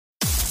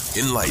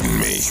Enlighten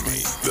Me,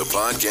 the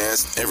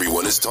podcast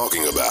everyone is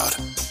talking about,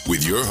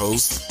 with your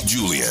host,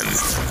 Julian,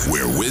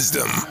 where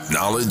wisdom,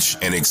 knowledge,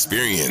 and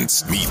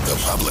experience meet the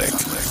public.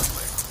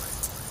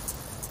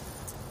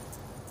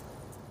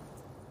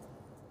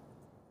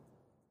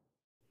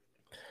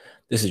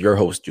 This is your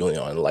host,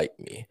 Julian, on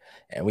Enlighten Me,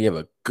 and we have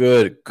a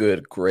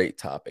great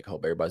topic.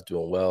 Hope everybody's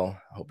doing well.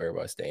 I hope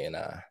everybody's staying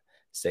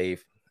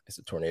safe. It's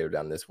a tornado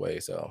down this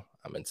way, so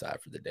I'm inside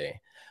for the day.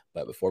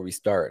 But before we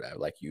start, I'd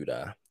like you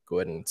to go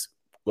ahead and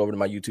go over to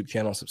my YouTube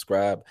channel,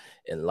 subscribe,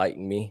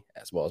 Enlighten Me,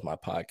 as well as my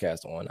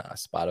podcast on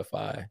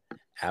Spotify,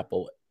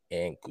 Apple,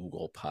 and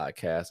Google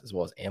Podcasts, as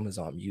well as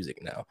Amazon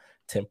Music now.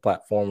 10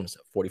 platforms,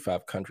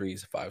 45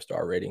 countries,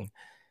 5-star rating.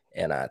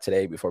 And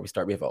today, before we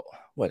start, we have a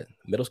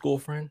middle school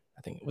friend?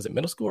 I think, was it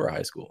middle school or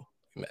high school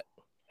we met?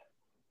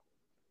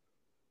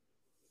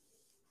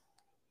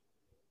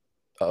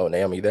 Oh,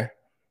 Naomi, you there?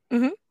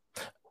 Mm-hmm.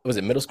 Was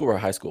it middle school or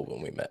high school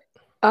when we met?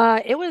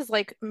 It was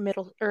like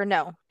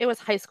it was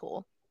high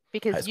school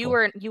because you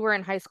were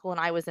in high school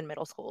and I was in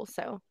middle school.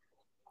 So,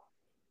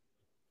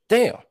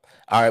 damn.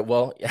 All right.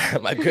 Well, yeah,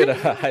 my good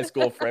high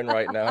school friend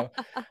right now.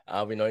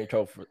 We know each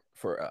other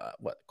for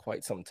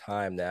quite some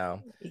time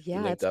now.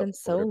 Yeah, it's been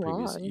so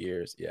long. Previous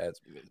years. Yeah, it's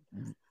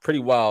pretty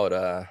wild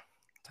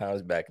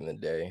times back in the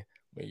day.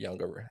 We're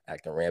younger,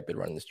 acting rampant,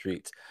 running the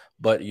streets.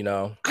 But,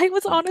 I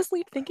was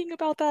honestly thinking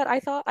about that.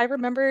 I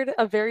remembered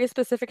a very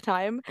specific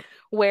time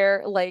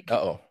where,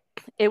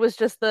 it was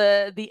just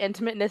the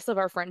intimateness of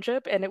our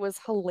friendship, and it was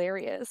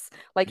hilarious,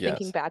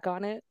 thinking back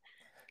on it.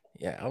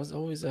 Yeah, I was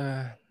always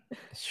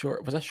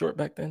short. Was I short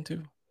back then,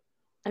 too?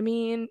 I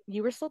mean,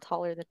 you were still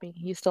taller than me.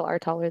 You still are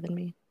taller than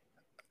me.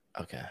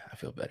 Okay, I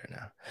feel better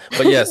now.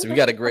 But yes, we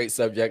got a great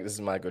subject. This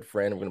is my good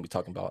friend. We're going to be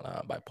talking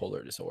about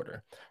bipolar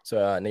disorder.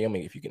 So,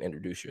 Naomi, if you can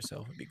introduce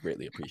yourself, it'd be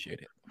greatly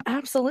appreciated.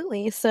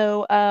 Absolutely.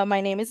 So, my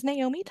name is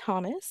Naomi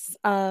Thomas.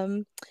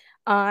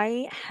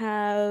 I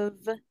have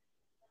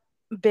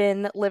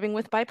been living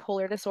with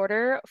bipolar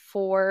disorder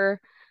for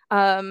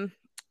a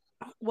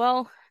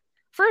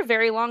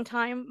very long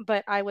time,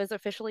 but I was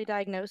officially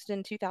diagnosed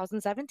in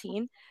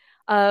 2017.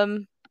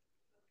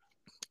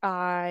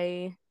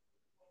 I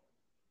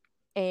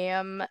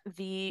am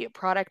the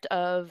product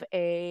of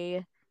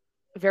a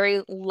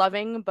very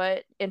loving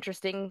but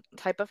interesting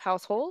type of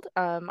household.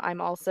 I'm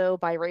also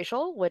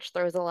biracial, which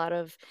throws a lot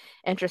of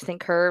interesting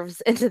curves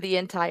into the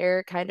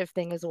entire kind of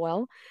thing as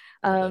well.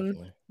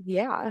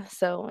 Yeah,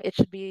 so it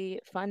should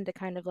be fun to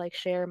kind of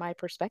share my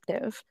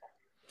perspective.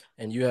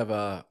 And you have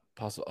a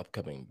possible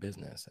upcoming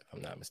business, if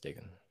I'm not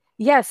mistaken.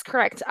 Yes,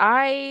 correct.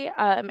 I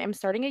am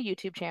starting a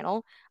YouTube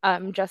channel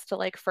just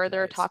to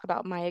further talk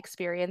about my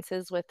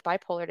experiences with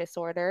bipolar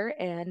disorder.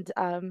 And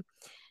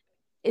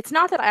it's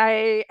not that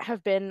I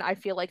have been, I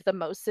feel like, the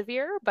most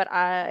severe, but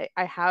I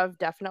have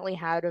definitely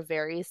had a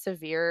very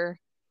severe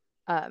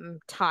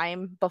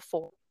time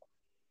before.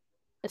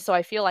 So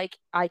I feel like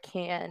I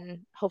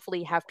can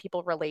hopefully have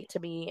people relate to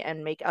me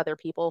and make other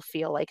people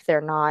feel like they're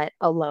not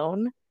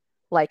alone,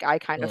 like I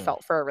kind of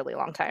felt for a really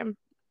long time.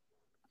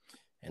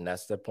 And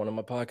that's the point of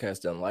my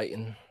podcast, to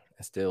enlighten,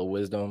 instill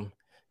wisdom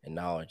and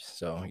knowledge.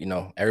 So,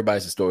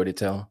 everybody's a story to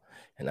tell,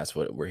 and that's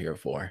what we're here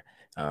for.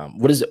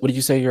 What did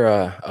you say your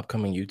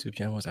upcoming YouTube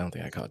channel was? I don't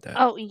think I caught that.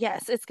 Oh,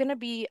 yes. It's going to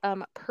be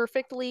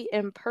Perfectly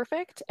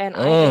Imperfect, and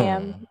I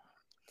am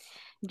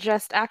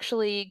just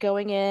actually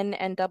going in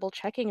and double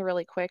checking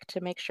really quick to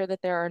make sure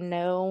that there are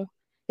no,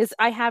 because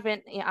I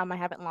haven't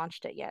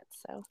launched it yet.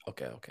 So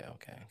okay.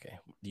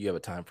 Do you have a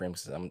time frame?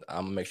 Because I'm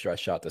gonna make sure I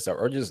shout this out,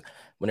 or just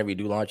whenever you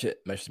do launch it,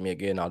 message me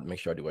again. I'll make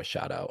sure I do a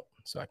shout out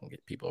so I can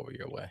get people over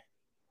your way.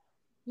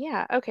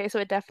 Yeah, okay, so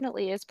it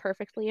definitely is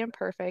Perfectly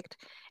Imperfect,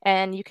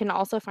 and you can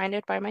also find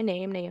it by my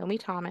name, Naomi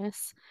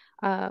Thomas.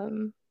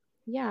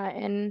 Yeah,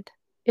 and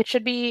it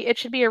should be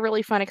a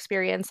really fun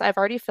experience. I've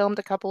already filmed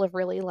a couple of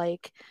really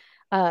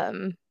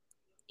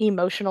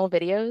emotional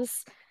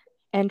videos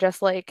and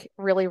just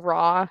really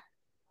raw.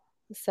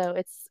 So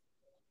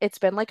it's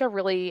been a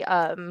really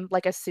a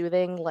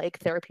soothing,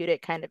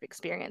 therapeutic kind of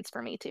experience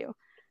for me too.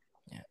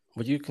 Yeah.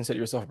 Would you consider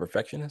yourself a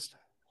perfectionist?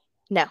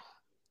 No.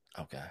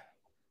 Okay.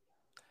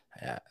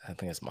 Yeah, I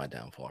think that's my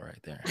downfall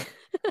right there.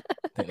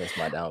 I think that's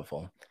my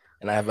downfall.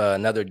 And I have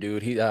another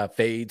dude. He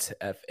Fades,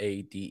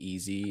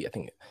 Fadez. I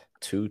think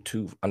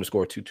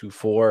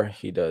 22_224.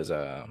 He does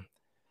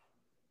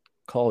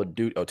Call of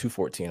Duty.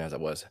 214 as I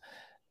was.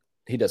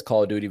 He does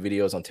Call of Duty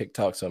videos on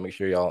TikTok. So make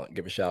sure y'all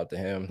give a shout out to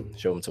him,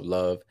 show him some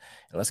love,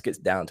 and let's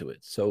get down to it.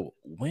 So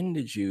when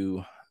did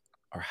you,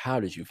 or how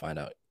did you find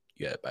out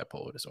you had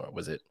bipolar disorder?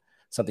 Was it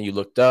something you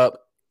looked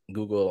up,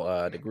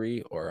 Google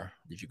degree, or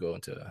did you go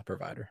into a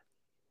provider?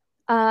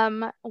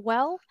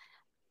 Well,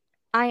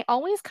 I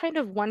always kind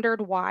of wondered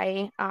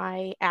why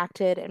I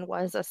acted and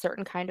was a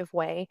certain kind of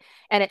way.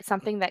 And it's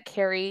something that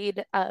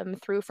carried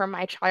through from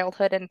my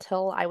childhood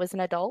until I was an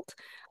adult.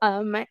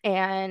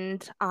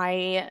 And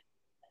I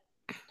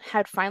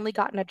had finally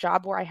gotten a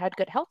job where I had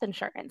good health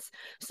insurance.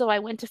 So I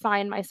went to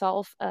find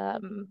myself a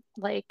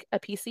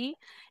PC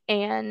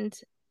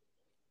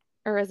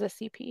or as a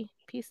CP,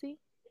 PC?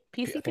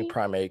 I think PCP?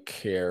 primary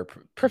care, PC,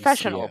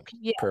 Professional.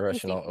 Yeah,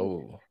 professional. PCP.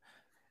 Oh,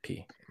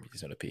 P. You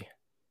just know the P.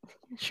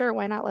 Sure,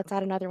 why not? Let's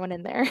add another one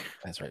in there.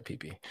 That's right,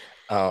 PP.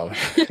 Go,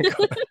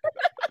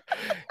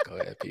 go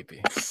ahead,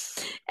 PP.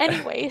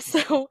 Anyway,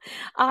 so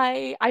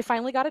I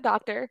finally got a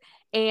doctor,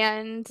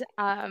 and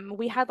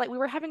we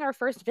were having our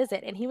first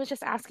visit, and he was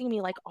just asking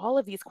me like all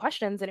of these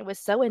questions, and it was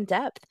so in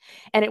depth,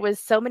 and it was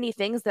so many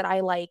things that I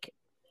like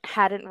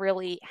hadn't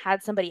really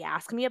had somebody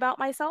ask me about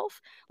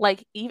myself,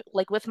 like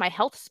like with my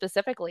health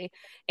specifically.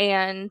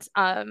 And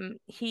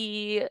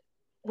he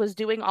was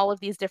doing all of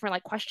these different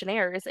like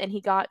questionnaires, and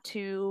he got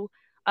to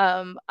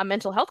a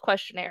mental health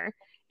questionnaire.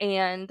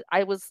 And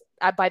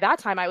by that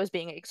time I was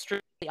being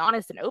extremely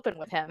honest and open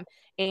with him,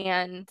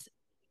 and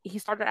he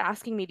started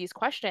asking me these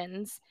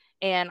questions,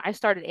 and I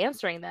started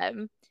answering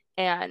them.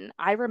 And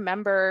I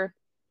remember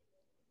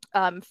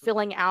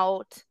filling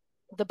out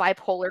the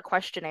bipolar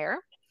questionnaire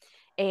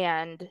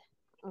and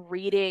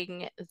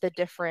reading the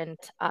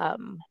different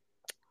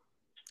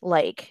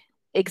like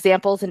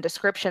examples and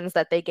descriptions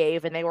that they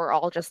gave, and they were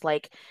all just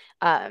like,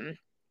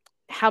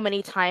 how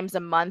many times a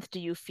month do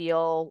you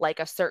feel like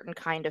a certain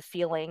kind of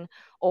feeling?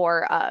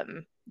 Or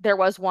there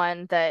was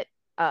one that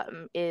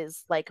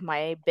is like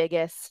my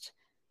biggest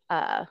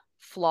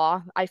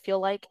flaw, I feel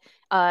like.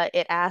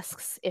 It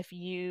asks if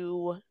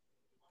you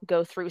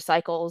go through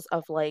cycles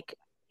of like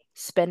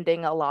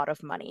spending a lot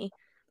of money,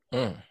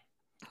 Mm.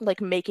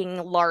 like making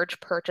large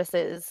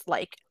purchases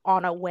like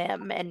on a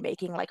whim and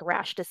making like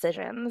rash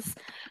decisions.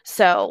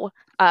 So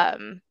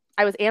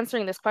I was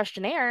answering this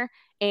questionnaire,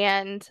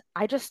 and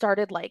I just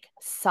started like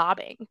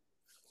sobbing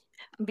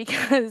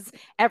because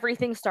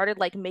everything started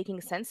like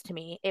making sense to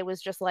me. It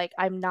was just like,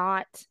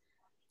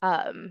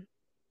 um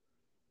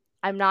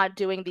I'm not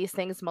doing these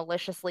things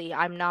maliciously.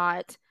 I'm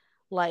not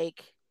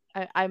like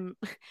I'm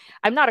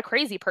I'm not a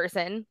crazy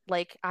person.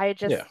 Like I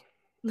just Yeah.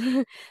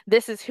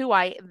 this is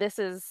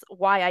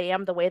why I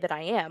am the way that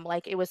I am.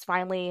 Like it was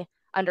finally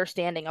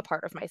understanding a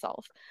part of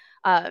myself.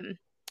 Um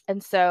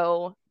and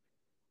so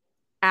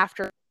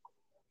after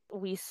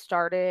we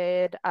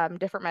started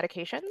different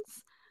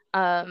medications.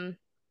 Um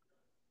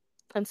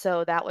and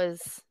so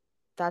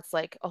that's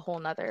like a whole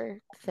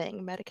nother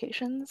thing,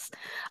 medications.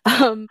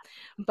 um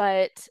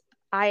but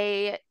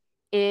I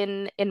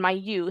in my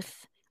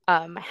youth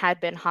had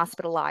been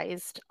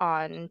hospitalized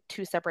on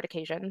two separate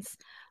occasions.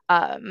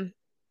 um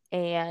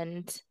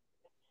and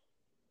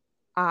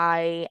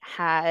I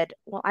had,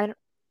 well,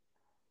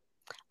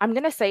 I'm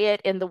going to say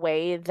it in the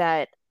way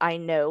that I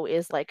know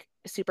is like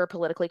super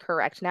politically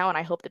correct now, and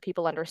I hope that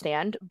people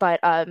understand, but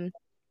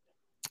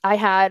I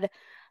had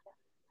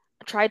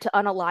tried to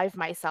unalive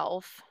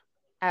myself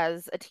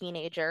as a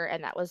teenager,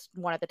 and that was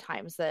one of the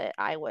times that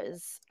I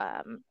was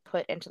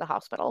put into the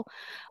hospital.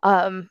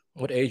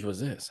 What age was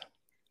this?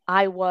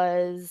 I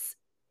was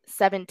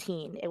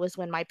 17. It was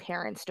when my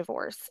parents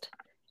divorced.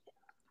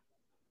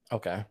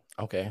 Okay.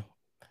 Okay.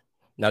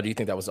 Now, do you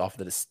think that was off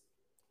of this?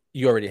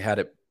 You already had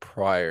it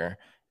prior,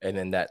 and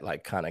then that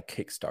like kind of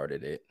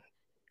kick-started it.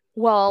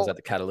 Was Well, that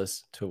the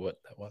catalyst to what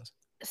that was?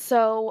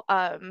 so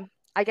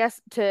I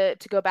guess to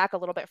go back a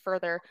little bit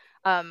further,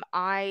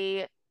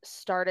 I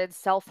started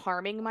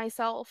self-harming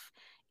myself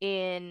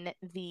in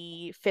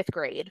the fifth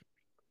grade.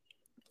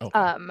 Okay.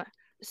 Um,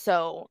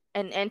 so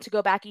and to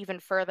go back even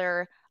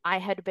further, I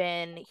had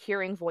been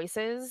hearing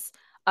voices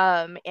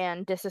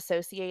and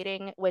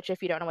disassociating, which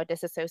if you don't know what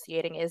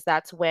disassociating is,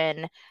 that's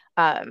when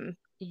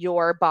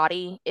your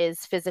body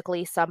is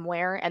physically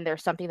somewhere and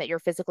there's something that you're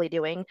physically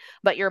doing,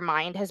 but your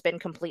mind has been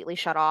completely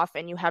shut off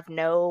and you have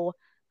no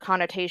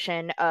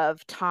connotation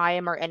of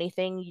time or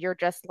anything. You're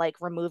just like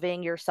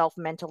removing yourself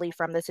mentally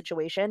from the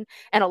situation.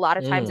 And a lot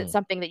of times it's Mm,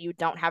 something that you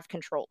don't have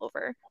control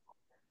over.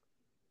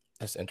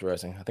 that's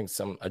interesting. I think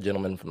a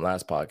gentleman from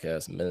last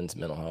podcast, men's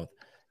mental health,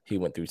 he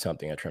went through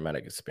something, a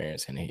traumatic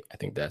experience, and I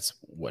think that's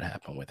what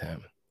happened with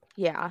him.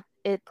 Yeah,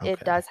 it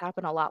Okay. does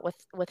happen a lot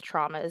with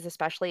traumas,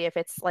 especially if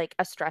it's like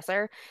a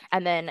stressor,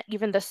 and then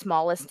even the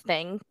smallest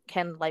thing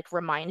can like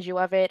remind you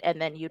of it,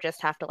 and then you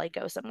just have to like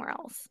go somewhere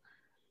else.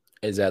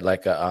 Is that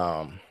like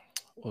a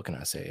what can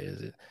I say?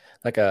 Is it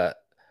like a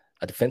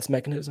defense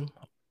mechanism,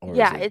 or is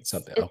Yeah, it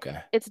something? Okay.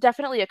 it's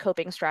definitely a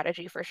coping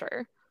strategy for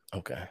sure.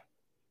 Okay.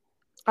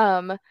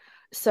 Um,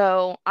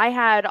 so I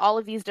had all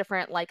of these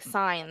different like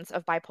signs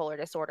of bipolar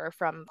disorder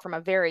from a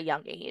very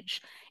young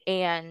age,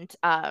 and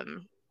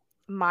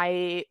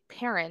my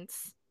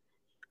parents,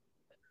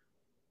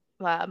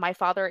 my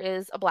father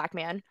is a black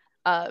man,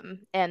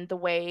 and the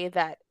way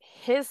that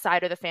his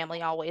side of the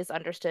family always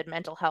understood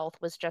mental health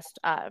was just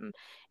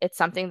it's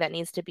something that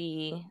needs to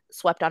be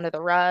swept under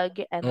the rug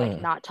and like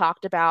Mm, not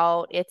talked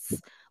about.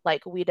 It's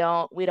like we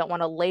don't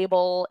want to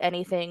label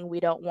anything. We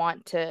don't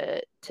want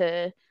to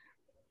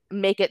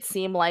make it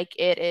seem like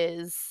it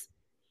is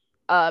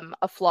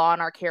a flaw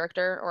in our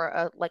character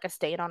or like a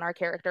stain on our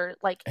character.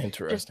 Like just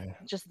interesting.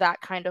 just that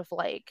kind of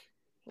like,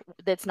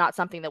 that's not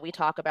something that we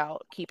talk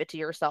about, keep it to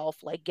yourself,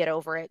 like get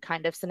over it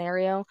kind of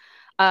scenario.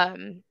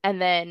 And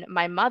then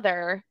my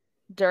mother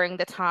during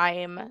the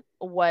time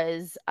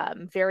was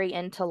very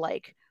into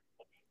like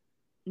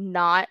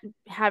not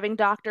having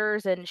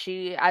doctors, and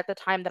she, at the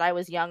time that I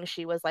was young,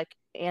 she was like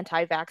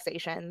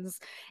anti-vaccinations,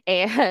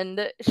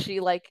 and she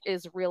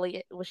was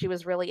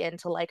really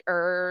into like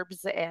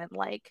herbs and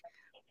like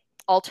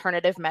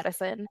alternative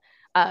medicine.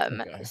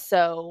 Okay.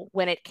 So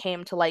when it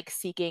came to like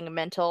seeking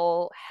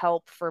mental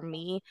help for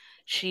me,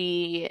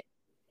 she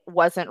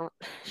wasn't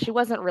she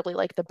wasn't really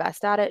like the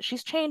best at it.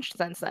 She's changed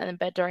since then,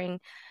 but during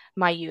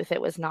my youth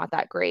it was not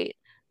that great.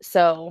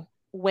 So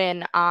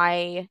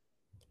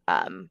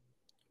um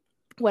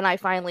when I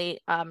finally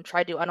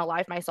tried to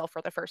unalive myself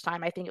for the first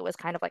time, I think it was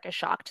kind of like a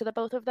shock to the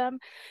both of them.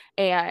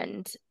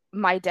 And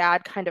my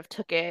dad kind of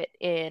took it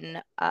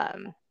in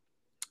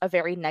a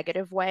very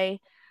negative way.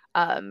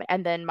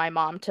 And then my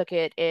mom took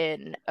it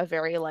in a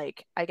very,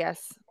 like, I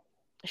guess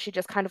she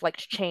just kind of like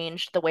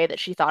changed the way that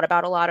she thought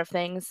about a lot of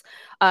things.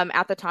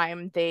 At the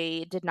time,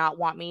 they did not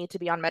want me to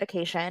be on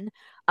medication.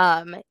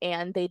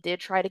 And they did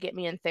try to get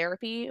me in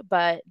therapy,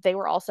 but they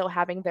were also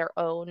having their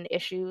own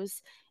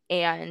issues.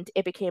 And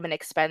it became an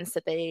expense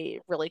that they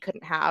really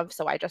couldn't have.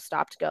 So I just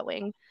stopped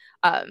going.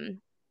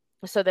 Um,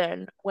 so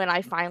then when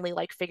I finally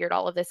like figured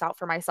all of this out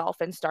for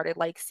myself and started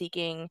like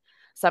seeking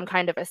some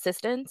kind of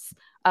assistance,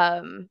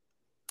 um,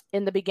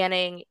 in the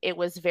beginning, it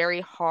was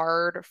very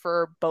hard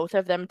for both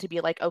of them to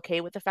be like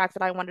okay with the fact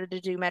that I wanted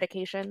to do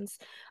medications.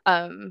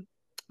 Um,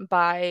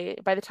 by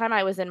the time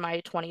I was in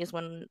my 20s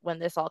when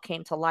this all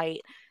came to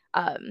light,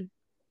 um,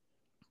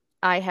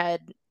 I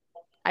had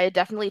I had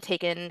definitely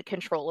taken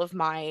control of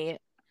my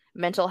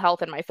mental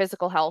health and my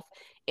physical health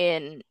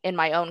in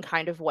my own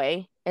kind of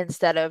way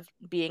instead of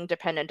being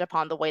dependent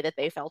upon the way that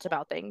they felt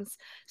about things.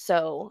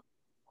 So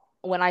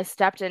when I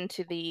stepped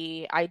into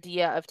the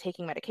idea of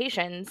taking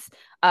medications,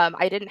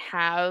 I didn't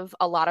have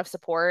a lot of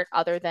support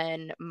other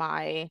than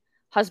my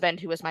husband,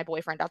 who was my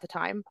boyfriend at the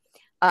time.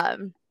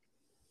 Um,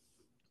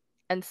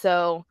 and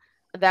so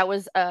it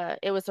was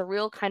a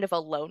real kind of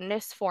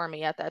aloneness for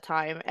me at that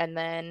time. And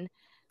then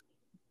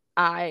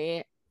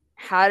I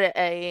had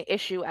a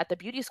issue at the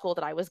beauty school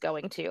that I was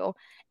going to,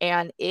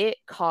 and it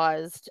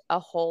caused a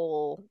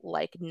whole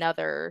like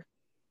another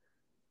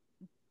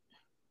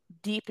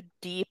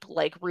deep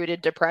like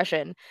rooted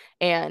depression,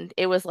 and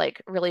it was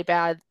like really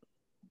bad.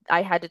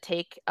 I had to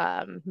take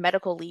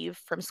medical leave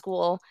from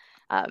school,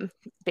 um,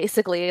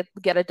 basically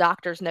get a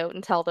doctor's note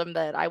and tell them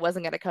that I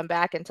wasn't going to come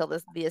back until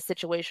the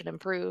situation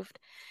improved.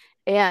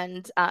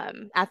 And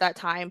at that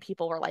time,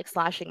 people were like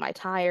slashing my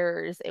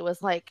tires. It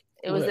was like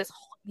it was What? this,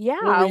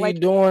 What yeah, were you like,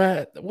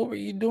 doing? What were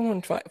you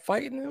doing?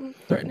 Fighting them?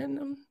 Threatening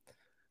them?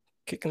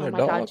 Kicking oh their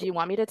my God, dog? do you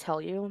want me to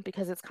tell you?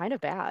 Because it's kind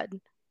of bad.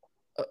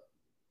 Uh,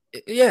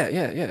 yeah.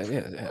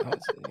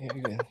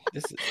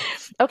 This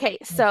is Okay,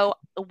 so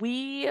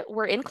we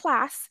were in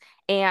class,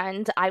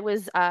 and I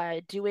was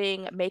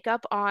doing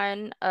makeup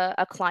on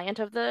a client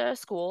of the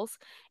school's,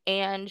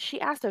 and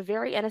she asked a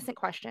very innocent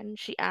question.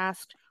 She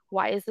asked,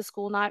 "Why is the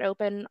school not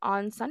open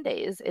on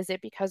Sundays? Is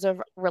it because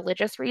of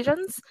religious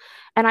reasons?"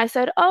 And I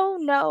said, "Oh,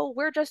 no,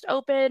 we're just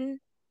open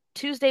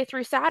Tuesday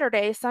through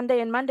Saturday.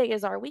 Sunday and Monday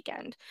is our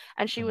weekend."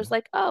 And she was Mhm.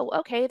 like, "Oh,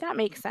 okay, that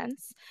makes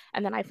sense."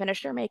 And then I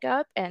finished her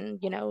makeup, and,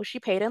 she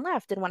paid and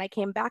left. And when I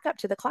came back up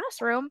to the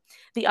classroom,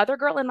 the other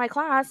girl in my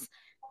class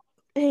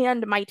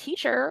and my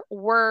teacher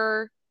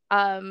were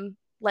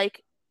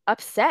like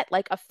upset,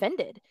 like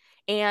offended.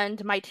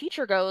 And my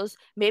teacher goes,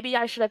 "Maybe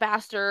I should have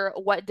asked her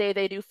what day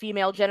they do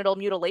female genital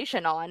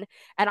mutilation on."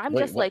 And I'm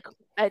Wait, just what?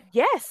 like,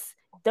 yes,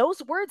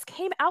 those words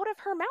came out of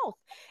her mouth.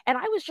 And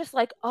I was just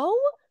like, "Oh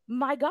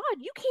my God,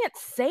 you can't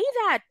say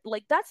that.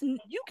 Like,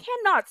 you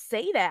cannot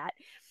say that."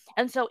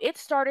 And so it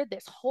started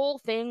this whole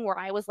thing where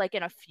I was like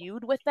in a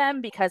feud with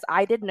them because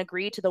I didn't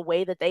agree to the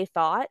way that they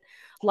thought.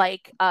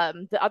 Like,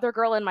 the other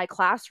girl in my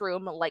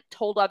classroom like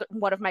told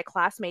one of my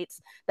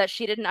classmates that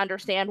she didn't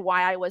understand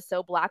why I was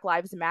so Black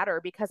Lives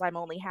Matter because I'm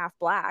only half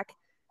black.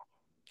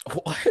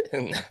 What?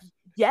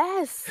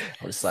 Yes.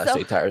 I would slash So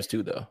their tires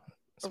too, though.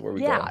 That's where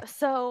we yeah, going.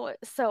 so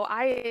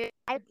I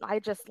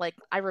just like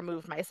I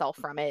removed myself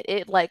from it.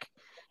 It was like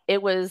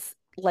it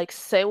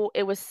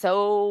was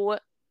so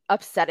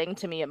upsetting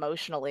to me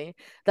emotionally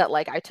that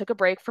like I took a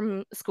break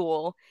from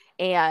school.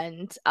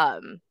 And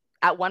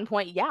at one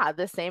point, yeah,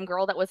 the same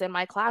girl that was in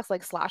my class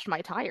like slashed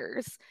my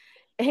tires.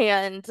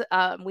 And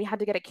we had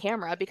to get a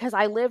camera because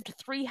I lived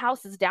 3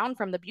 houses down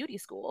from the beauty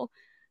school.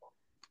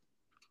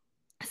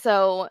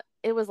 So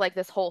it was like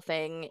this whole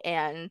thing.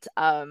 And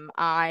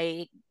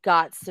I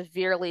got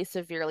severely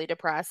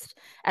depressed.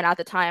 And at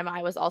the time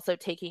I was also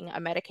taking a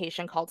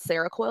medication called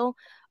Seroquel,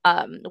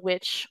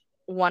 which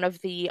one of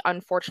the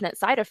unfortunate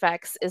side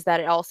effects is that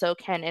it also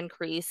can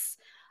increase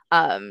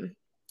um,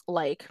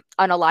 like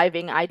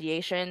unaliving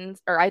ideations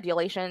or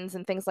ideations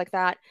and things like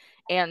that.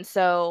 And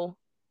so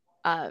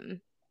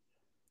um,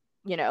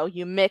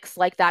 you mix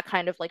like that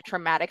kind of like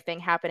traumatic thing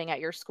happening at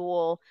your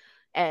school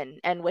and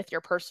with your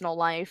personal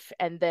life,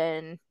 and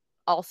then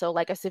also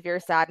like a severe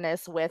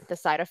sadness with the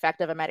side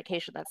effect of a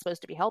medication that's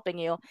supposed to be helping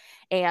you.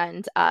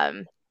 And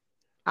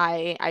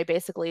I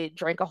basically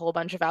drank a whole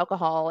bunch of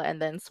alcohol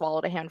and then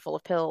swallowed a handful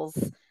of pills,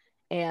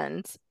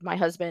 and my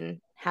husband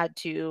had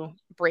to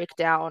break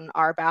down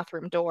our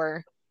bathroom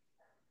door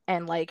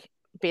and like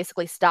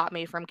basically stop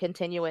me from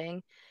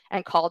continuing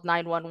and called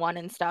 911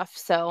 and stuff.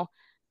 So,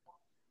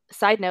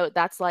 side note,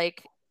 that's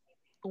like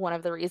one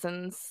of the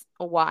reasons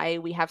why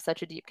we have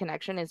such a deep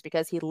connection is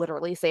because he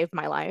literally saved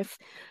my life.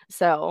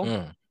 So,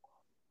 Mm.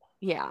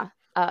 yeah.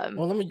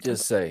 Well, let me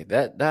just say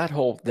that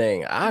whole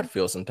thing, I'd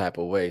feel some type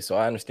of way. So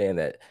I understand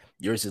that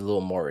yours is a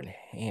little more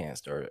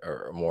enhanced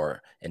or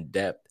more in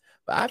depth.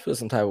 But I'd feel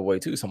some type of way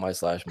too. Somebody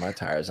slash my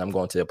tires. I'm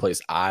going to a place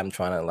I'm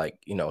trying to like,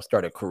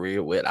 start a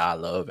career with I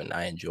love and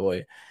I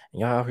enjoy.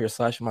 And y'all out here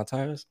slashing my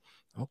tires?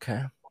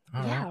 Okay.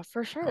 All right. Yeah,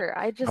 for sure.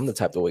 I'm the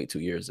type to wait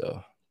 2 years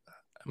though.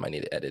 I might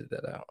need to edit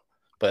that out.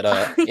 But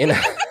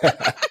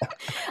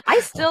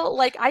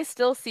I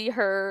still see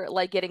her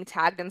like getting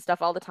tagged and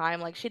stuff all the time.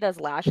 Like she does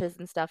lashes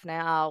and stuff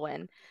now,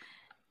 and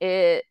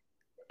it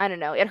I don't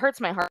know, it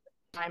hurts my heart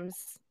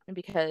sometimes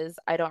because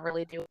I don't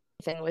really do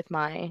anything with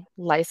my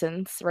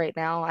license right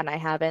now, and I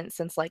haven't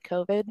since like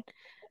COVID.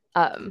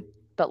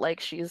 But like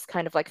she's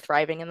kind of like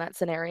thriving in that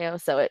scenario,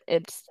 so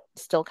it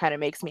still kind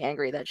of makes me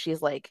angry that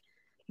she's like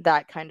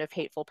that kind of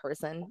hateful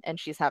person and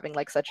she's having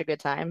like such a good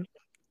time.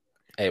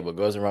 Hey, what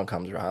goes around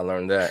comes around. I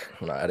learned that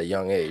at a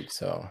young age.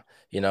 So,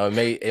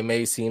 it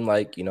may seem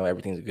like,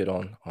 everything's good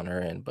on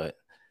her end, but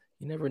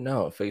you never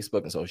know.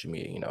 Facebook and social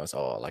media, it's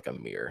all like a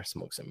mirror,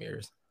 smokes and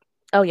mirrors.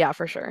 Oh yeah,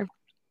 for sure.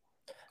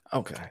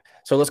 Okay.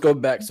 So let's go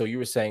back. So you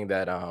were saying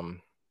that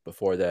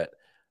before that,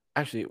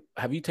 actually,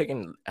 have you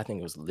taken, I think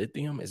it was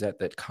lithium? Is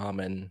that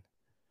common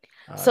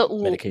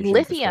medication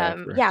prescribed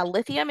Lithium, for? yeah,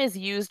 lithium is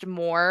used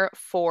more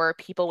for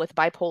people with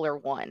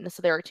bipolar 1.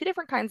 So there are two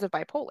different kinds of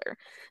bipolar.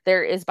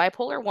 There is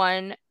bipolar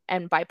 1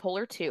 and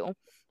bipolar 2.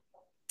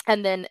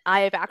 And then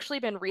I have actually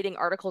been reading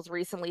articles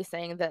recently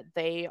saying that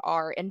they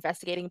are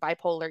investigating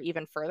bipolar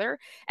even further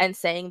and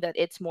saying that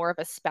it's more of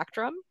a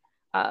spectrum,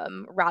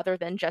 rather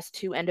than just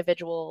two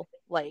individual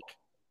like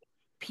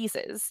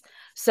pieces.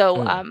 So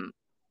Mm,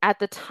 at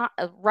the time,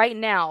 right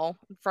now,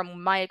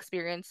 from my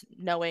experience,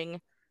 knowing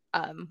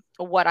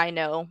what I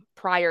know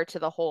prior to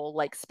the whole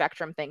like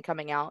spectrum thing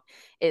coming out,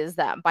 is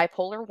that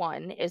bipolar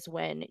 1 is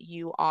when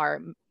you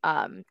are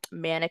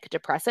manic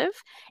depressive,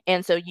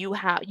 and so you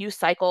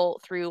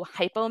cycle through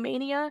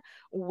hypomania,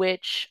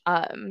 which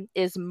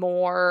is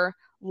more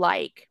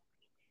like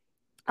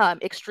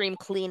extreme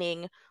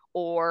cleaning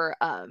or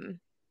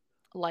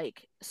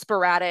like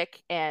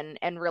sporadic and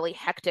really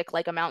hectic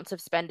like amounts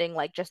of spending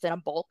like just in a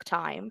bulk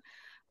time,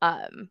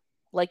 um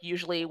like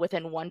usually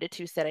within 1 to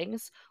 2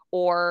 sittings,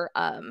 or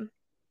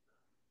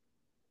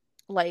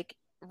like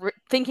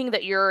thinking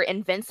that you're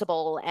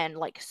invincible and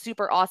like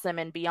super awesome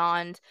and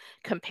beyond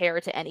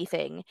compared to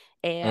anything,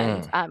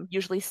 and mm.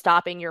 usually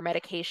stopping your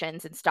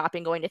medications and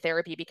stopping going to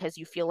therapy because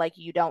you feel like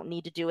you don't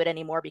need to do it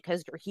anymore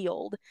because you're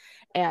healed,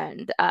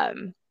 and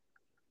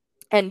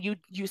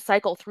you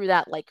cycle through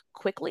that like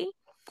quickly.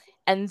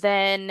 And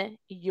then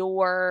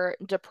your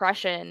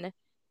depression,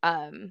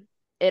 um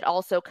it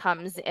also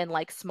comes in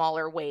like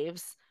smaller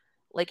waves.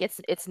 Like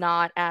it's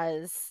not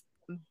as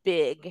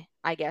big,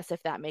 I guess,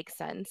 if that makes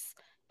sense,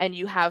 and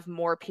you have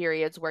more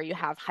periods where you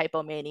have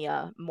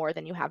hypomania more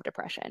than you have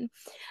depression.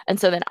 And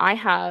so then I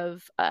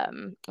have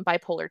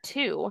bipolar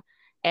 2,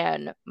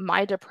 and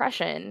my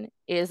depression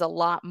is a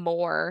lot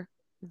more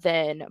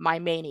than my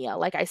mania.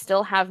 Like I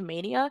still have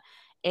mania,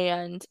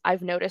 and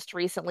I've noticed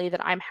recently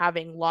that I'm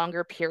having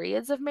longer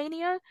periods of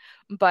mania,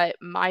 but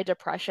my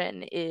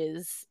depression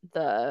is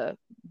the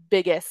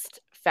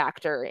biggest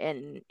factor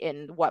in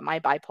what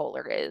my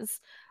bipolar is.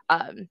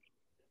 Um,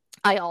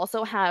 I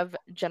also have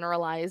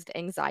generalized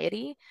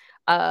anxiety,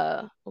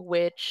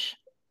 which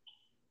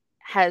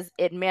has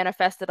it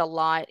manifested a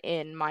lot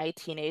in my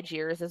teenage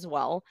years as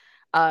well.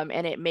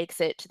 And it makes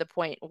it to the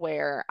point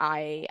where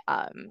I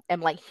am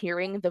like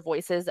hearing the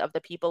voices of the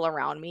people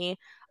around me,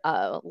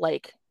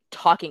 like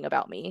talking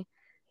about me.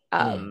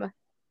 Mm.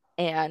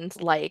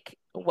 And like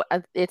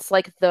it's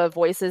like the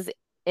voices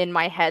in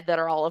my head that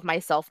are all of my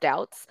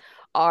self-doubts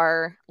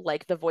are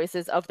like the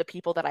voices of the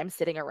people that I'm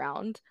sitting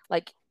around.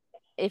 Like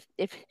if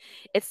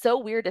it's so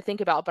weird to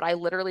think about, but I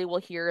literally will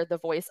hear the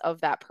voice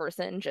of that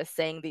person just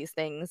saying these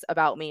things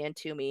about me and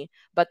to me,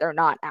 but they're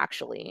not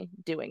actually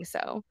doing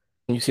so.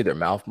 Can you see their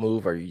mouth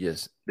move, or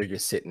they're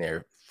just sitting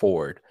there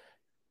forward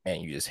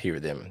and you just hear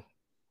them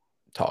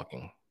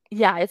talking?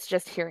 Yeah, it's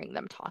just hearing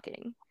them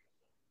talking.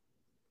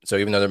 So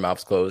even though their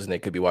mouth's closed and they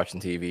could be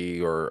watching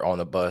TV or on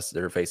the bus,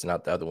 they're facing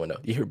out the other window.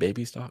 Do you hear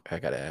babies talk? I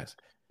gotta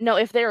ask. No,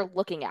 if they're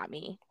looking at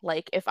me,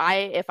 like if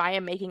I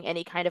am making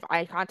any kind of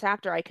eye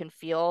contact, or I can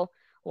feel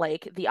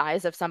like the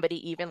eyes of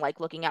somebody even like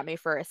looking at me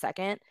for a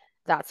second,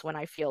 that's when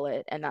I feel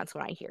it and that's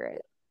when I hear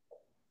it.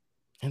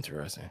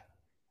 Interesting.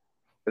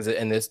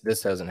 And this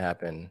doesn't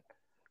happen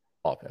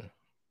often.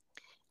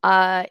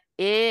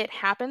 It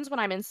happens when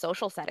I'm in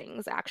social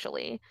settings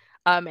actually.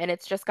 And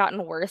it's just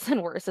gotten worse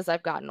and worse as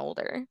I've gotten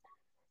older.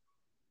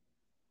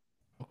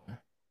 Okay.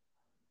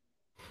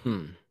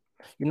 Hmm.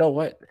 You know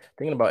what?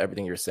 Thinking about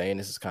everything you're saying,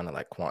 this is kind of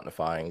like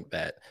quantifying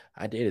that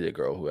I dated a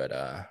girl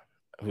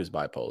who's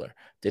bipolar.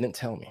 Didn't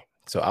tell me.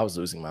 So I was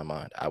losing my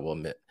mind. I will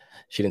admit.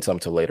 She didn't tell me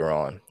till later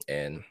on,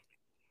 and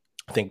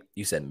I think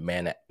you said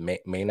maniac.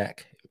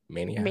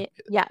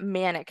 Yeah,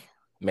 manic.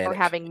 Or Manic.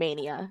 having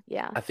mania.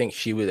 Yeah. I think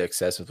she would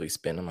excessively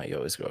spend. I'm like,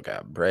 yo, this girl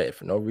got bread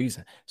for no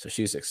reason. So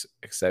she's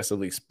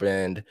excessively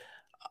spend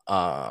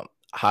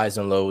highs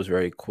and lows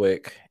very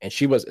quick. And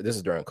this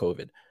is during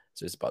COVID.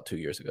 So it's about 2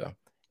 years ago.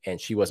 And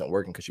she wasn't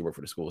working because she worked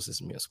for the school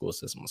system. The school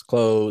system was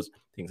closed,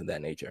 things of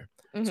that nature.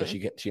 So she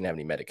didn't have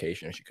any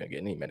medication. She couldn't get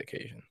any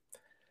medication.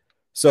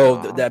 So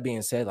that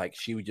being said, like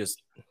she would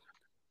just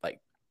like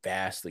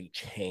vastly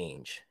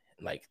change.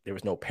 Like there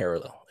was no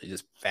parallel. It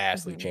just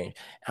vastly changed.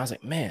 And I was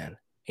like, man,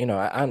 I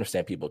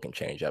understand people can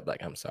change up.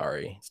 Like, I'm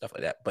sorry, stuff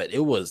like that. But it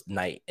was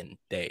night and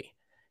day.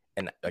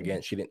 And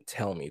again, she didn't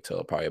tell me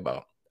till probably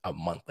about a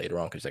month later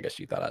on because I guess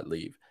she thought I'd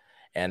leave.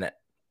 And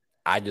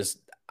I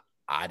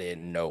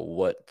didn't know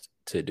what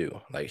to do.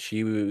 Like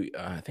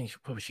I think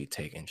what was she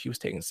taking? She was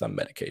taking some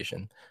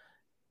medication.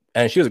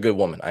 And she was a good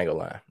woman. I ain't gonna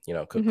lie.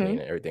 Cook, clean,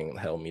 and everything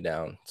held me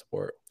down,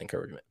 support,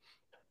 encouragement.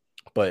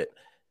 But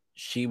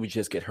she would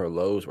just get her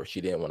lows where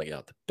she didn't want to get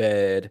out the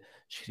bed.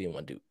 She didn't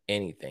want to do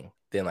anything.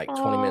 Then like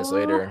 20 minutes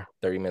later,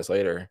 30 minutes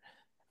later,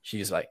 she's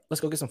just like, let's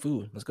go get some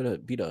food. Let's go to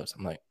B-Dubs.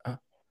 I'm like,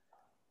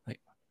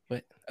 like,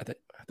 what? I thought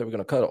we were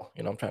gonna cuddle.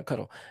 I'm trying to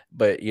cuddle.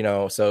 But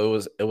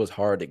so it was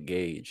hard to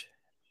gauge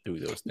through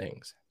those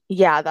things.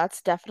 Yeah,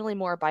 that's definitely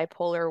more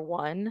bipolar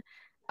 1.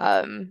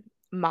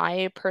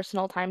 My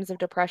personal times of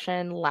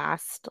depression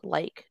last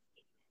like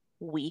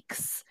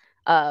weeks.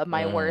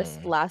 My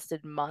worst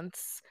lasted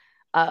months.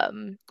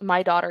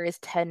 My daughter is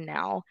 10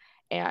 now,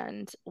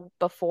 and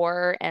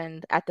before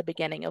and at the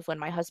beginning of when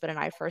my husband and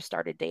I first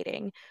started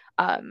dating,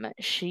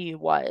 she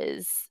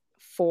was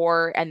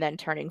 4 and then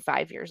turning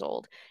 5 years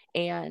old.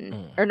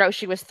 Or no,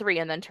 she was 3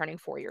 and then turning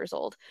 4 years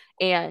old.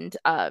 And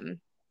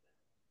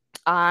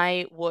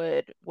I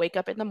would wake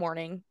up in the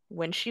morning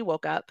when she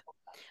woke up,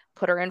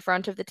 put her in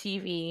front of the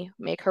TV,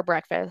 make her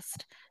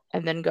breakfast,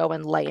 and then go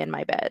and lay in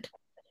my bed.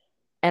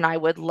 And I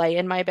would lay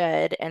in my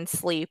bed and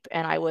sleep,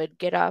 and I would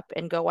get up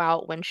and go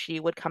out when she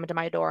would come to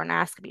my door and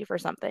ask me for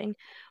something.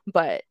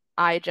 But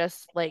I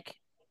just like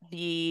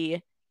the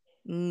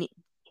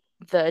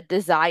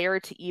desire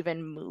to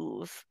even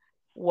move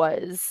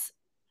was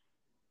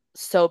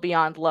so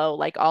beyond low.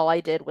 Like all I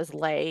did was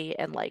lay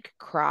and like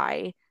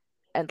cry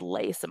and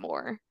lay some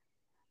more.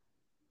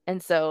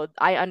 And so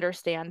I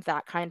understand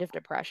that kind of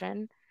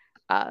depression.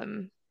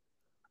 And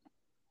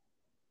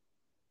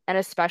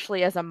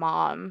especially as a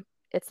mom,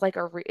 it's like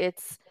it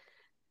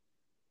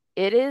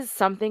is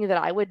something that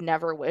I would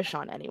never wish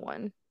on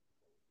anyone.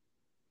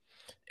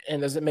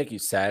 And does it make you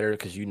sadder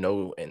because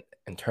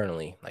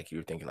internally, like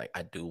you're thinking, like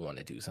I do want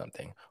to do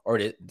something, or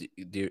is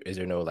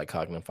there no like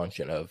cognitive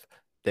function of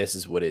this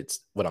is what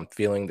I'm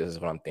feeling, this is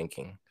what I'm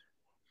thinking?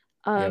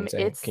 You know what I'm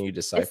saying? Can you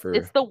decipher?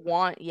 It's the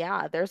want.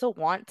 Yeah, there's a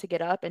want to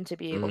get up and to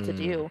be able to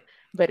do,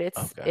 but it's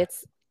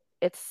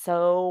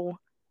so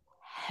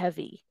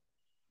heavy.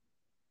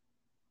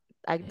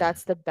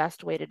 That's the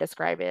best way to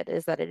describe it,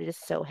 is that it is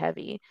so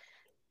heavy,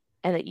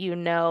 and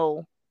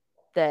that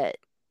that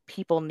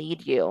people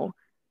need you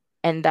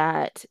and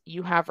that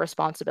you have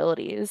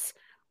responsibilities,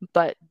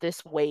 but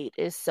this weight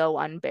is so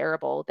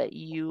unbearable that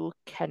you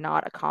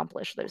cannot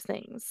accomplish those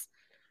things.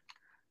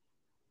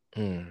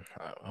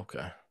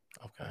 Okay.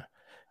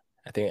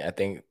 I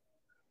think,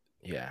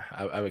 yeah,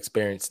 I've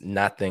experienced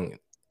nothing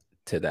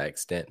to that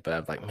extent, but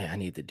I'm like, man, I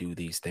need to do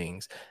these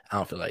things. I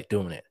don't feel like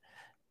doing it.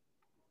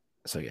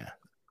 So yeah,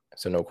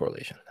 so no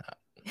correlation.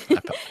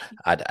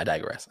 I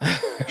digress. No,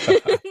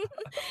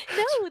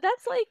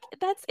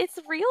 it's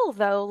real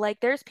though. Like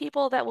there's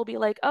people that will be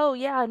like, oh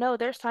yeah, no,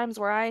 there's times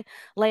where I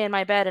lay in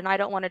my bed and I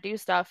don't want to do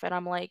stuff. And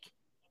I'm like,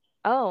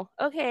 oh,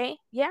 okay,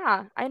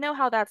 yeah, I know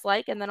how that's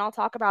like. And then I'll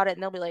talk about it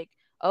and they'll be like,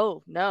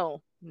 oh,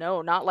 no,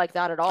 not like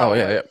that at all. Oh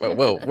yeah.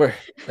 Well, that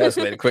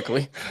escalated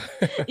quickly.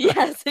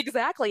 Yes,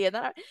 exactly. And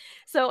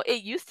so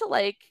it used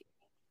to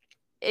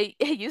it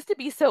used to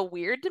be so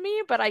weird to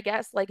me, but I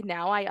guess like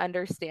now I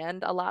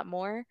understand a lot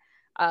more.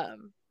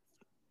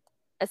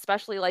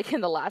 Especially like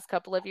in the last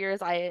couple of years,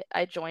 I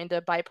joined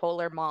a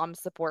bipolar mom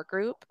support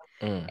group,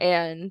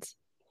 and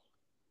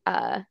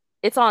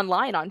it's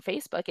online on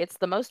Facebook. It's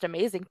the most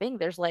amazing thing.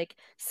 There's like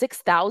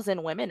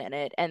 6,000 women in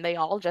it, and they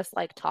all just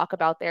like talk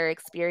about their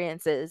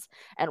experiences,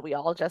 and we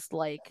all just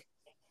like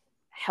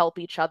help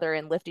each other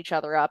and lift each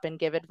other up and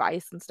give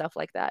advice and stuff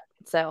like that.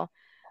 So,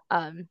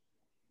 yeah,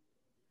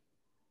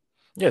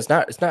 it's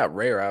not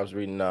rare. I was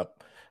reading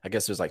up. I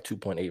guess there's like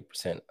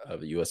 2.8%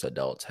 of U.S.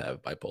 adults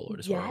have bipolar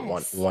disorder.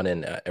 Yes. One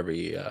in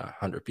every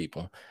 100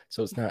 people.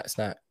 So it's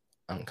not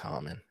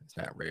uncommon. It's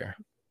not rare.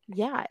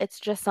 Yeah, it's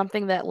just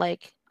something that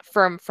like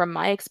from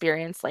my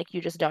experience, like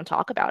you just don't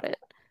talk about it.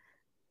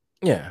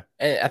 Yeah,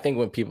 and I think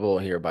when people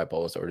hear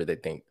bipolar disorder, they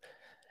think,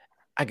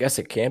 I guess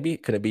it can be.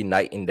 Could it be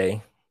night and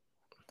day?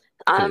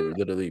 Could it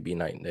literally be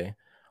night and day?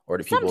 Or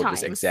do people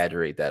just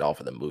exaggerate that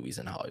off of the movies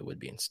in Hollywood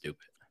being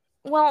stupid?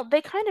 Well, they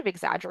kind of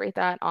exaggerate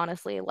that,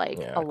 honestly, like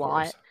a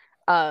lot.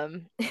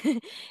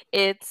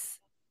 It's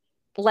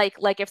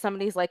like if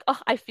somebody's like, oh,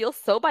 I feel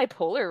so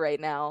bipolar right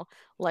now,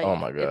 Oh like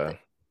my God.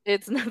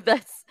 it's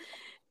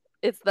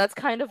that's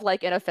kind of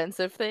like an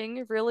offensive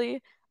thing,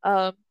 really,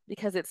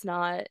 because it's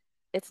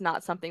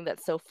not something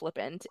that's so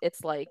flippant.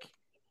 It's like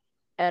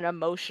an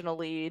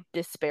emotionally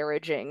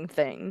disparaging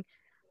thing,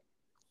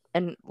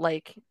 and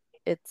like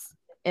it's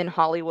in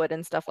Hollywood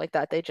and stuff like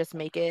that. They just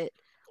make it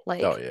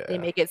Oh like they yeah.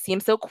 make it seem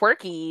so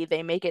quirky.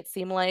 They make it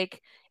seem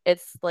like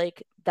it's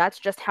like that's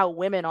just how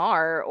women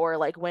are, or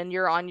like when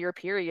you're on your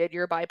period,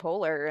 you're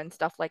bipolar and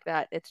stuff like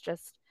that. It's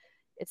just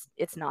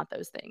it's not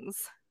those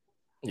things.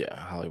 Yeah.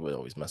 Hollywood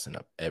always messing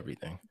up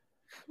everything,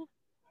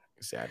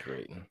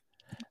 exaggerating.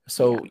 Yeah.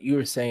 So you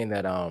were saying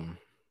that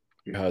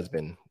your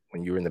husband,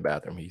 when you were in the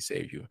bathroom, he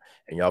saved you,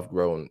 and y'all have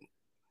grown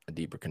a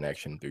deeper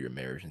connection through your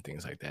marriage and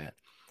things like that.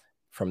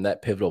 From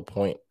that pivotal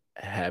point,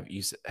 have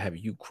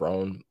you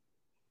grown,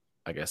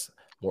 I guess,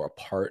 more a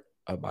part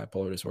of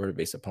bipolar disorder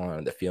based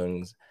upon the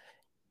feelings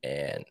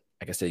and,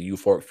 like I said,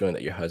 euphoric feeling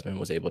that your husband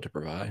was able to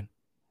provide,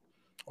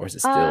 or is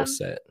it still Um,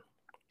 set?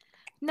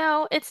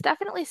 no, it's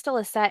definitely still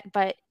a set,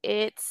 but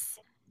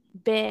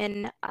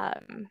been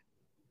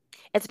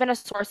it's been a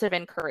source of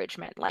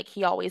encouragement. Like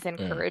he always Mm.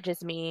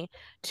 encourages me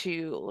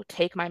to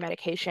take my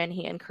medication.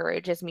 He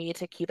encourages me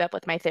to keep up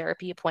with my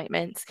therapy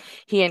appointments.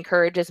 He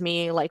encourages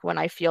me like when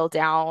I feel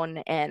down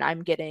and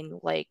I'm getting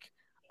like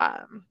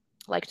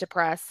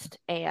depressed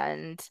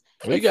and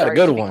Well, you it's got a starting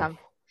good to one. become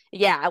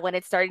yeah, when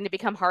it's starting to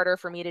become harder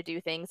for me to do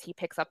things, he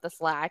picks up the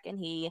slack and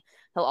he'll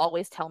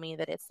always tell me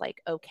that it's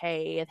like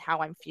okay with how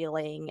I'm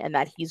feeling and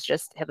that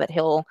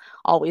he'll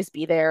always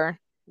be there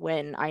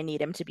when I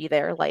need him to be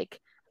there. Like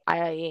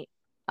I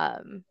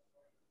um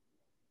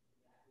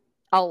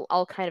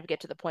I'll kind of get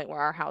to the point where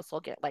our house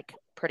will get like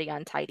pretty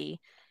untidy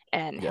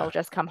and he'll Yeah.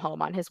 just come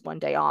home on his one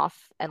day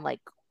off and like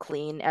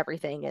clean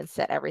everything and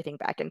set everything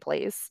back in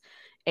place.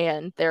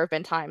 And there have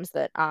been times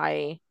that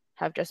I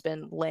have just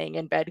been laying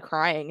in bed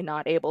crying,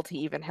 not able to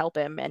even help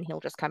him, and he'll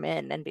just come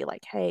in and be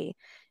like, "Hey,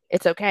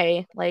 it's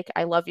okay. Like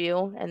I love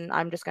you and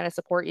I'm just going to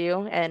support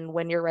you and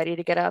when you're ready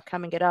to get up,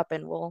 come and get up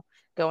and we'll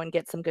go and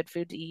get some good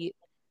food to eat."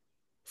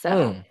 So,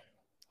 Mm.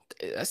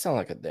 That sounds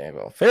like a damn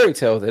well fairy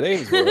tale of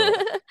today's world.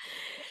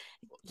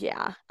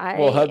 yeah,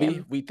 Well, I hubby,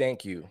 am we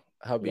thank you.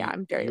 yeah, Hubby,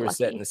 I'm very you're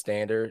setting lucky. the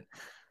standard,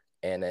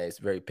 and it's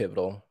very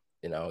pivotal,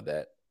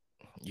 that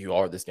you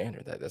are the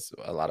standard that's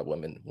a lot of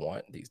women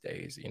want these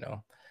days.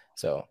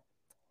 So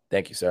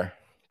thank you, sir.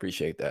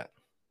 Appreciate that.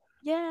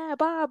 Yeah,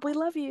 Bob, we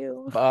love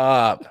you.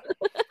 Bob.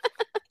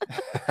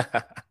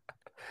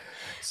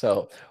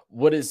 So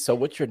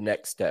what's your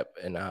next step?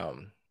 And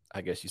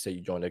I guess you say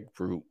you joined a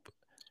group.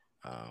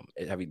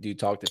 Do you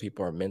talk to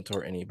people or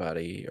mentor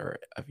anybody or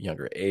of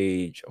younger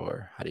age,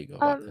 or how do you go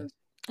about Um, this?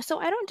 so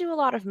I don't do a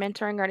lot of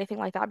mentoring or anything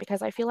like that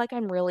because I feel like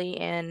I'm really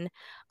in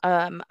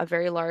a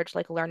very large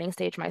like learning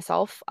stage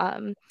myself.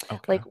 Okay.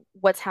 Like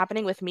what's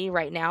happening with me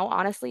right now,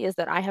 honestly, is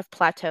that I have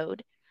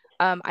plateaued.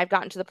 I've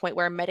gotten to the point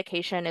where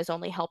medication is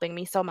only helping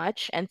me so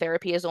much and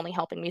therapy is only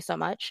helping me so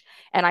much,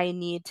 and I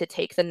need to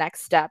take the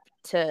next step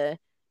to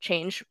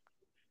change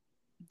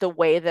the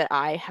way that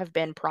I have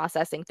been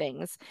processing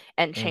things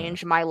and Mm,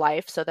 change my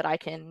life so that I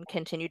can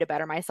continue to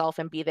better myself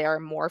and be there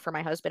more for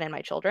my husband and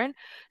my children.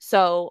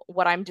 So,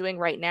 what I'm doing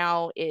right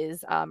now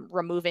is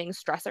removing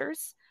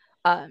stressors.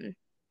 Um,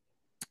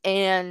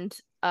 and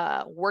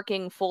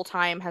working full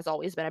time has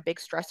always been a big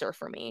stressor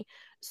for me.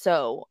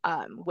 So,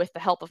 with the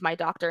help of my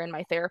doctor and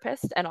my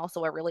therapist, and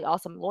also a really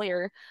awesome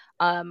lawyer,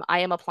 I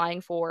am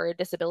applying for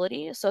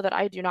disability so that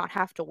I do not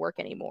have to work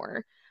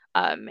anymore.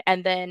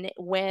 And then,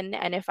 when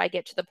and if I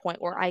get to the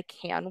point where I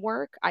can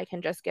work, I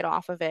can just get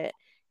off of it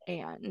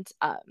and,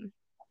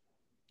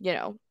 you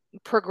know,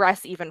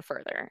 progress even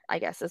further, I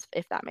guess,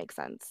 if that makes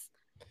sense.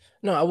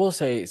 no, I will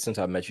say since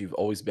I met you, you've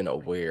always been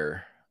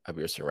aware of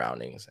your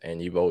surroundings,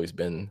 and you've always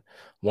been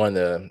one of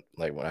the,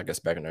 like, when I guess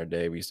back in our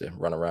day we used to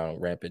run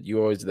around rampant. You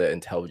always the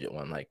intelligent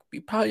one. Like, we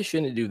probably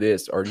shouldn't do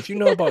this, or did you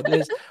know about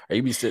this? Or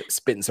you be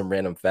spitting some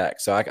random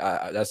facts. So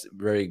that's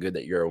very good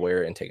that you're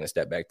aware and taking a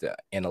step back to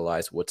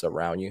analyze what's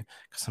around you.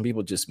 Because some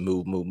people just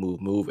move, move,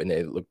 move, move, and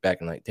they look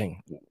back and like,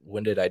 dang,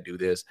 when did I do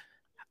this?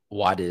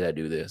 Why did I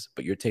do this?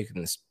 But you're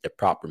taking the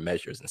proper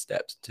measures and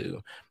steps to,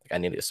 like, I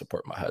need to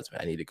support my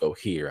husband. I need to go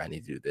here. I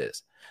need to do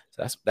this.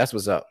 So that's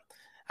what's up.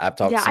 I've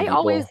talked to Yeah, some people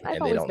I've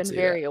and they always don't been see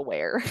that. very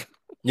aware.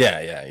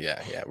 Yeah, yeah,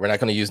 yeah, yeah. We're not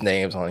going to use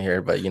names on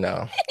here, but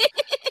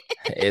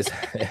it's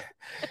it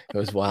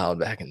was wild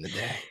back in the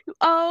day.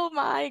 Oh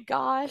my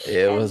gosh.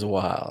 It was And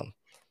wild.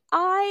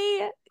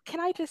 I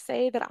just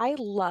say that I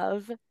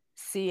love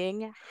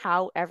seeing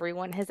how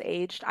everyone has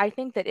aged. I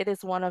think that it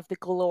is one of the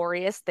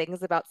glorious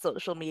things about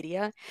social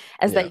media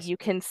is that Yes. you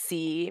can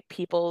see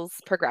people's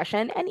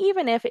progression, and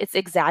even if it's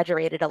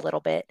exaggerated a little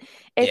bit,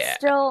 it's Yeah.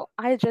 still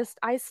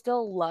I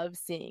still love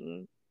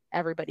seeing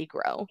everybody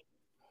grow.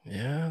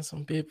 Yeah.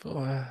 Some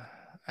people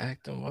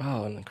acting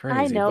wild and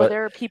I crazy, know but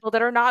there are people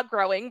that are not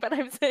growing, but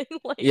I'm saying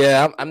like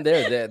yeah, I'm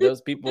there.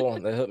 Those people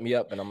that hook me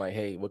up, and I'm like,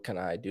 hey, what can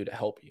I do to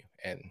help you?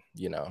 And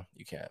you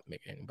can't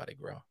make anybody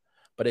grow,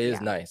 but it is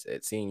yeah. nice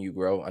at seeing you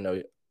grow. I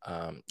know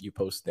you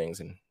post things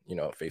and,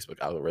 Facebook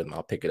algorithm,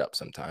 I'll pick it up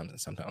sometimes and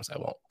sometimes I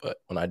won't.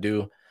 But when I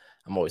do,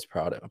 I'm always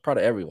proud of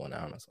everyone,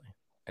 honestly.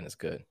 And it's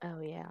good.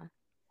 Oh yeah.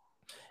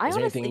 Is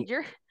there Honestly,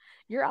 anything?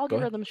 your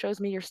algorithm shows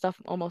me your stuff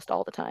almost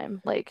all the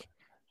time. Like,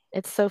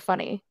 it's so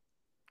funny.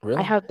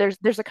 Really?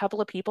 There's a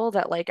couple of people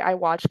that like I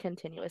watch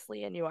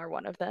continuously, and you are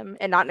one of them,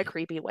 and not in a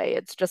creepy way.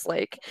 It's just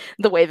like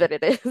the way that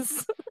it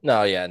is. No,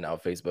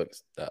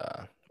 Facebook's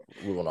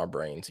ruling our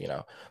brains,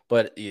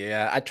 But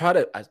yeah, I try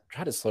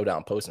to slow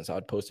down posting. So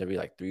I'd post every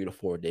like 3 to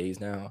 4 days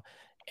now,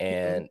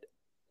 and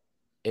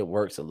it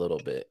works a little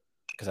bit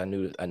because I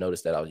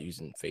noticed that I was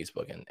using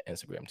Facebook and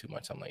Instagram too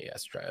much. I'm like, yeah,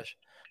 it's trash.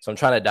 So I'm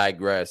trying to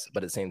digress,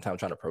 but at the same time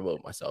trying to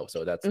promote myself.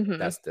 So that's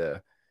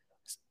the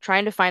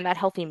trying to find that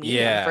healthy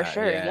medium for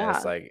sure. Yeah.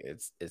 It's like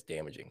it's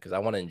damaging because I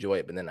want to enjoy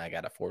it, but then I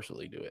gotta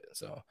forcibly do it.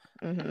 So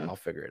I'll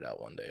figure it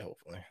out one day,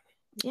 hopefully.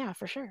 Yeah,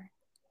 for sure.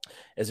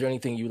 Is there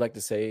anything you'd like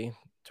to say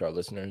to our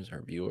listeners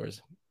or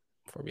viewers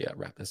before we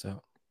wrap this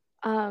up?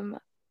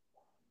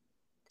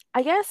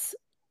 I guess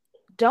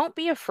don't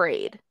be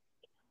afraid.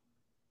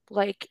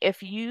 Like,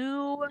 if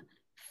you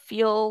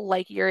feel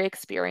like you're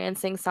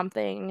experiencing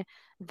something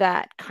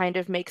that kind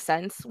of makes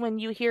sense when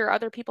you hear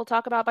other people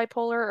talk about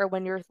bipolar, or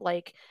when you're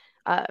like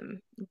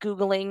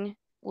Googling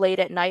late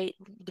at night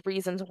the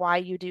reasons why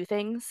you do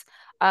things,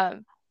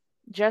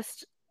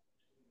 just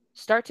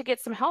start to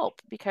get some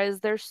help, because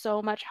there's so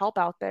much help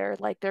out there.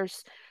 Like,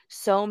 there's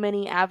so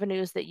many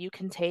avenues that you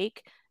can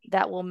take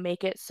that will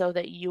make it so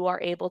that you are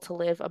able to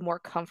live a more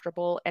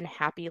comfortable and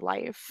happy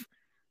life.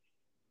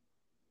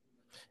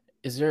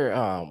 Is there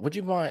would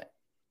you mind,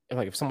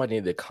 like, if somebody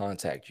needed to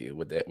contact you,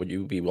 would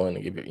you be willing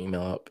to give your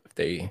email up if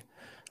they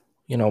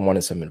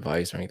wanted some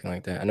advice or anything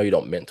like that? I know you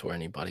don't mentor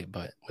anybody,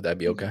 but would that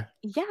be okay?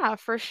 Yeah,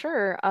 for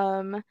sure.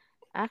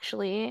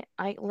 Actually,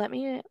 let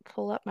me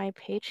pull up my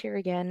page here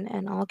again,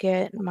 and I'll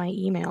get my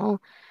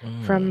email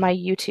from my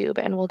YouTube,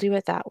 and we'll do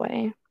it that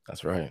way.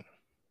 That's right.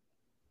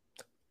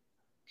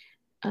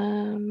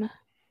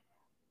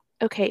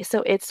 Okay,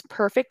 so it's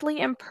perfectly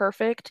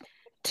imperfect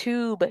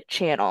tube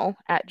channel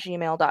at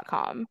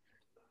gmail.com.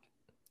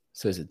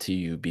 So is it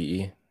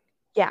TUBE?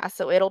 Yeah,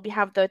 so it'll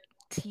have the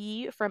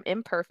T from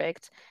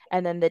imperfect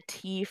and then the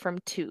T from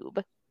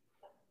tube.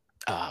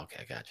 Oh,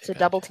 okay, gotcha. So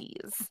double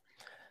T's.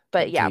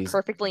 But double yeah, T's,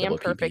 perfectly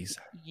imperfect PPs.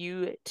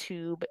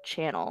 YouTube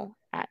channel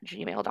at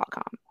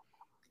gmail.com.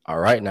 All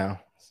right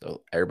now.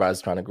 So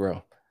everybody's trying to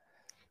grow.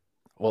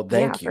 Well,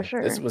 thank you. For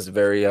sure. This was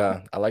very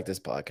I like this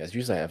podcast.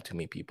 Usually I have too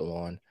many people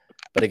on,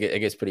 but it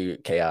gets pretty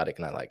chaotic,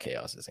 and I like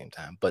chaos at the same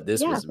time. But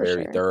this was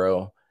very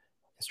thorough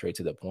and straight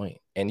to the point.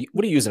 And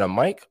what are you using, a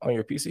mic on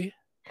your PC?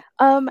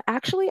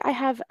 Actually, I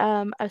have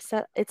a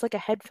set. It's like a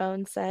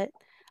headphone set.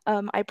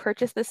 I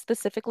purchased this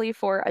specifically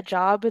for a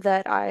job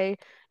that I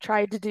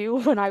tried to do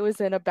when I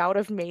was in a bout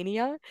of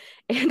mania,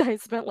 and I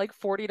spent like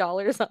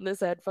 $40 on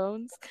this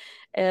headphones,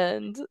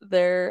 and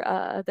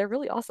they're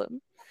really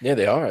awesome. Yeah,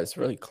 they are. It's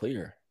really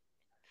clear.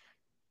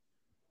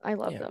 I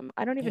love them.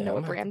 I don't even know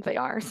what brand they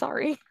are.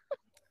 Sorry.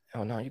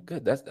 Oh no, you're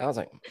good. I was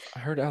like,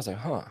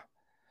 huh.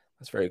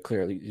 That's very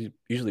clear.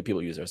 Usually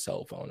people use their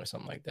cell phone or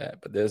something like that,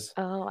 but this.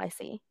 Oh, I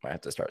see. Might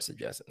have to start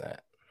suggesting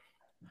that.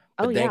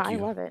 But yeah, I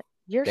love it.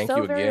 You're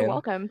so very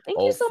welcome. Thank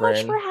you so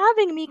much for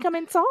having me come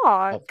and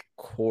talk. Of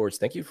course.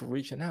 Thank you for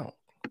reaching out.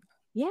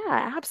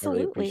 Yeah,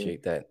 absolutely. I really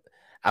appreciate that.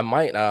 I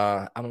might,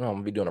 I don't know, I'm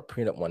gonna be doing a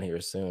prenup one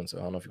here soon, so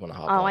I don't know if you want to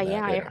hop on that. Oh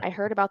yeah, I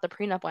heard about the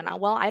prenup one.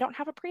 Well, I don't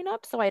have a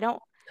prenup, so I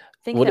don't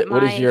think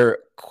what is your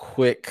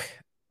quick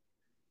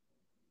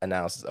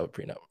analysis of a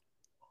prenup?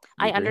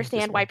 I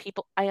understand why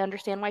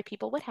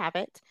people would have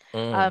it.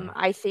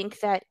 I think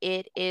that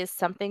it is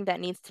something that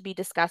needs to be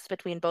discussed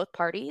between both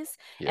parties,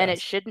 and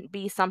it shouldn't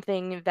be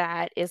something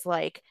that is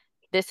like,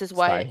 this is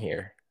what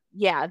here.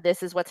 Yeah,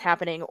 this is what's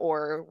happening,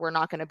 or we're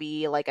not going to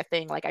be like a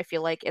thing. Like, I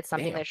feel like it's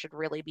something that should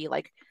really be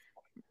like,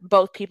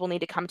 both people need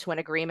to come to an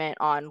agreement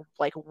on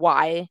like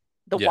why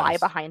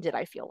behind it,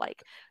 I feel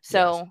like.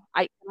 So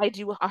I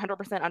do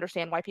 100%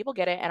 understand why people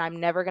get it, and I'm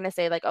never going to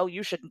say like, oh,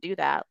 you shouldn't do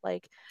that.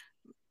 Like,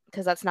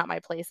 because that's not my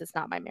place. It's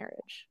not my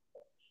marriage.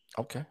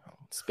 Okay.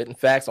 Spitting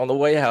facts on the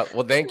way out.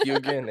 Well, thank you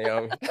again,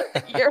 Naomi.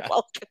 You're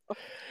welcome.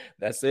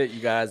 That's it, you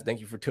guys.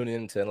 Thank you for tuning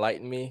in to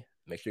Enlighten Me.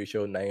 Make sure you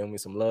show Naomi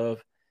some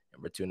love,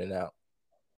 and we're tuning out.